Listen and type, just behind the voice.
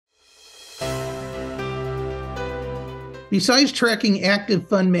Besides tracking active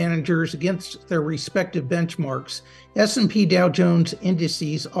fund managers against their respective benchmarks, S&P Dow Jones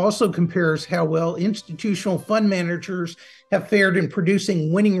Indices also compares how well institutional fund managers have fared in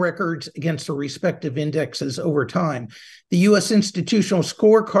producing winning records against their respective indexes over time. The U.S. Institutional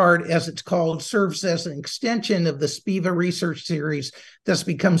Scorecard, as it's called, serves as an extension of the SPIVA research series that's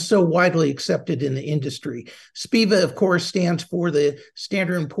become so widely accepted in the industry. SPIVA, of course, stands for the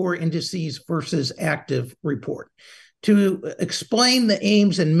Standard & Poor Indices versus Active report. To explain the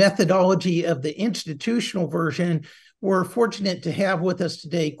aims and methodology of the institutional version, we're fortunate to have with us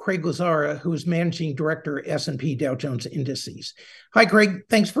today Craig Lazzara, who is Managing Director at S&P Dow Jones Indices. Hi, Craig.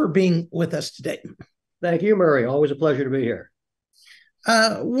 Thanks for being with us today. Thank you, Murray. Always a pleasure to be here.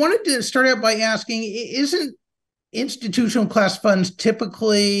 Wanted to start out by asking, isn't institutional class funds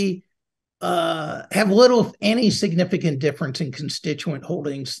typically have little, if any, significant difference in constituent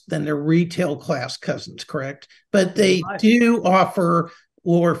holdings than their retail class cousins, correct? But they do offer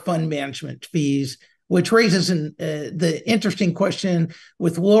lower fund management fees, which raises the interesting question,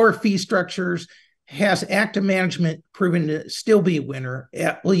 with lower fee structures, has active management proven to still be a winner,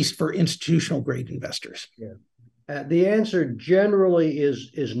 at least for institutional grade investors? Yeah. The answer generally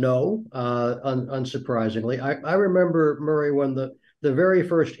is no, unsurprisingly. I remember, Murray, when the very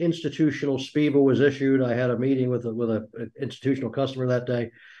first institutional SPIVA was issued. I had a meeting with an institutional customer that day,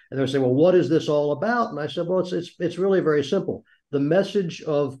 and they were saying, "Well, what is this all about?" And I said, "Well, it's really very simple. The message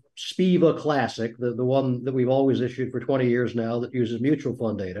of SPIVA Classic, the one that we've always issued for 20 years now that uses mutual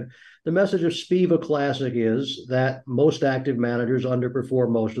fund data, the message of SPIVA Classic is that most active managers underperform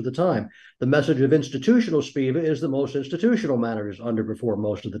most of the time. The message of institutional SPIVA is that most institutional managers underperform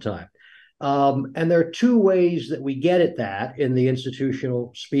most of the time." And there are two ways that we get at that in the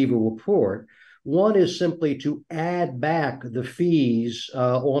institutional SPIVA report. One is simply to add back the fees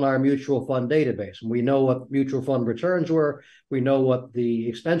on our mutual fund database. And we know what mutual fund returns were. We know what the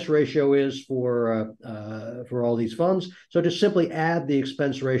expense ratio is for all these funds. So just simply add the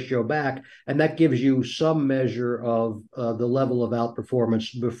expense ratio back, and that gives you some measure of the level of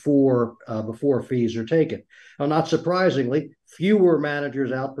outperformance before fees are taken. Now, not surprisingly, fewer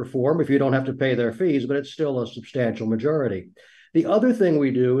managers outperform if you don't have to pay their fees, but it's still a substantial majority. The other thing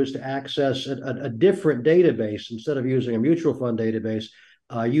we do is to access a different database. Instead of using a mutual fund database,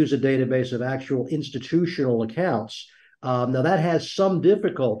 use a database of actual institutional accounts. Now, that has some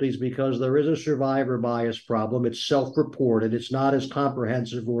difficulties because there is a survivor bias problem. It's self-reported. It's not as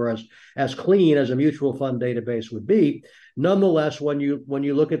comprehensive or as clean as a mutual fund database would be. Nonetheless, when you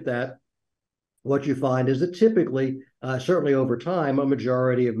look at that, what you find is that typically, certainly over time, a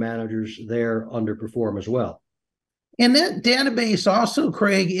majority of managers there underperform as well. And that database also,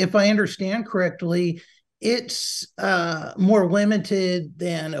 Craig, if I understand correctly, it's more limited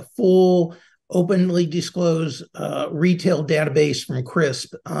than a full, openly disclosed retail database from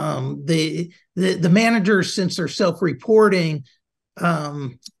CRSP. The managers, since they're self-reporting,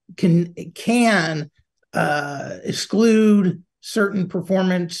 can exclude certain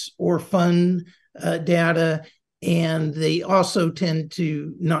performance or fund data, and they also tend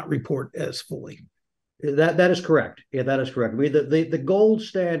to not report as fully. That is correct. Yeah, that is correct. I mean, the gold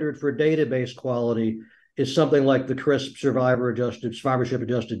standard for database quality is something like the CRSP survivorship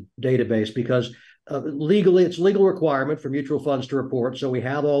adjusted database, because legally it's legal requirement for mutual funds to report. So we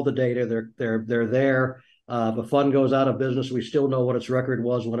have all the data. They're there. If a fund goes out of business, we still know what its record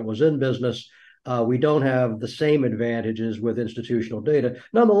was when it was in business. We don't have the same advantages with institutional data.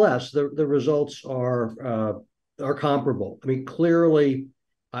 Nonetheless, the results are comparable. I mean, clearly,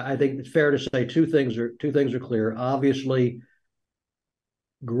 I think it's fair to say two things are clear. Obviously,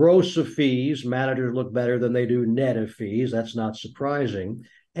 gross of fees, managers look better than they do net of fees. That's not surprising.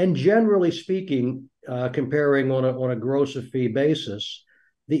 And generally speaking, comparing on a gross of fee basis,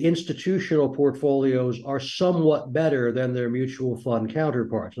 the institutional portfolios are somewhat better than their mutual fund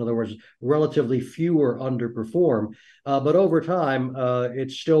counterparts. In other words, relatively fewer underperform. But over time,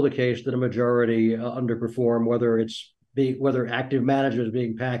 it's still the case that a majority underperform, whether active manager is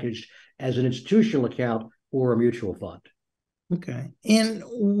being packaged as an institutional account or a mutual fund. Okay. And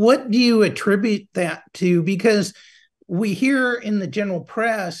what do you attribute that to? Because we hear in the general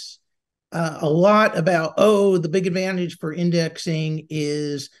press a lot about, the big advantage for indexing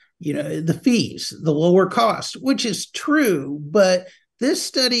is, the fees, the lower cost, which is true. But this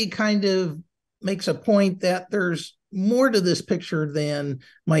study kind of makes a point that there's more to this picture than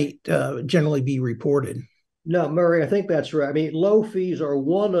might generally be reported. No, Murray, I think that's right. I mean, low fees are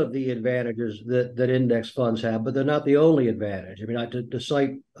one of the advantages that index funds have, but they're not the only advantage. I mean, to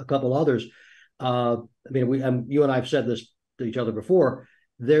cite a couple others, you and I have said this to each other before,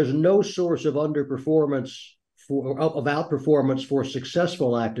 there's no source of underperformance of outperformance for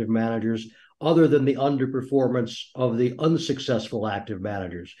successful active managers other than the underperformance of the unsuccessful active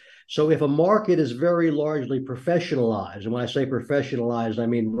managers. So if a market is very largely professionalized, and when I say professionalized, I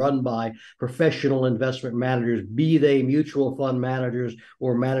mean run by professional investment managers, be they mutual fund managers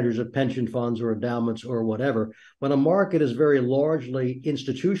or managers of pension funds or endowments or whatever, when a market is very largely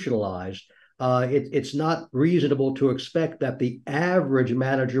institutionalized, it's not reasonable to expect that the average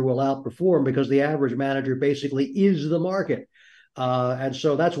manager will outperform, because the average manager basically is the market. And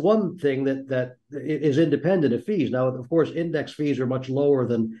so that's one thing that is independent of fees. Now, of course, index fees are much lower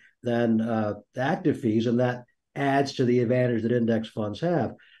than active fees, and that adds to the advantage that index funds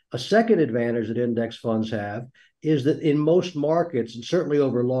have. A second advantage that index funds have is that in most markets, and certainly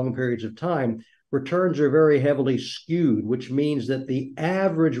over long periods of time, returns are very heavily skewed, which means that the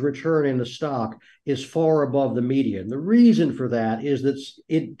average return in the stock is far above the median. The reason for that is that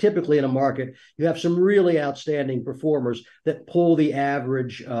typically in a market, you have some really outstanding performers that pull the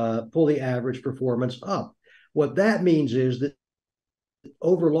average performance up. What that means is that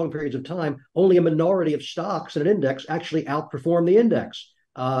over long periods of time, only a minority of stocks in an index actually outperform the index.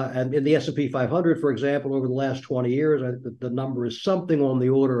 And in the S&P 500, for example, over the last 20 years, the number is something on the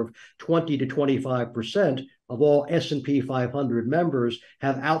order of 20 to 25% of all S&P 500 members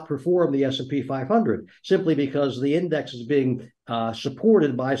have outperformed the S&P 500, simply because the index is being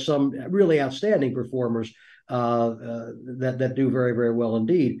supported by some really outstanding performers that do very, very well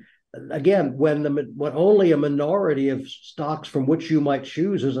indeed. Again, when only a minority of stocks from which you might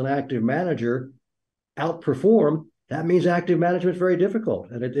choose as an active manager outperform, that means active management is very difficult.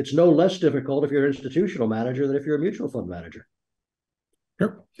 And it's no less difficult if you're an institutional manager than if you're a mutual fund manager.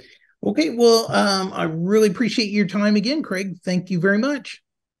 Sure. Okay. Well, I really appreciate your time again, Craig. Thank you very much.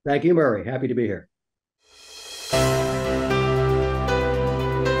 Thank you, Murray. Happy to be here.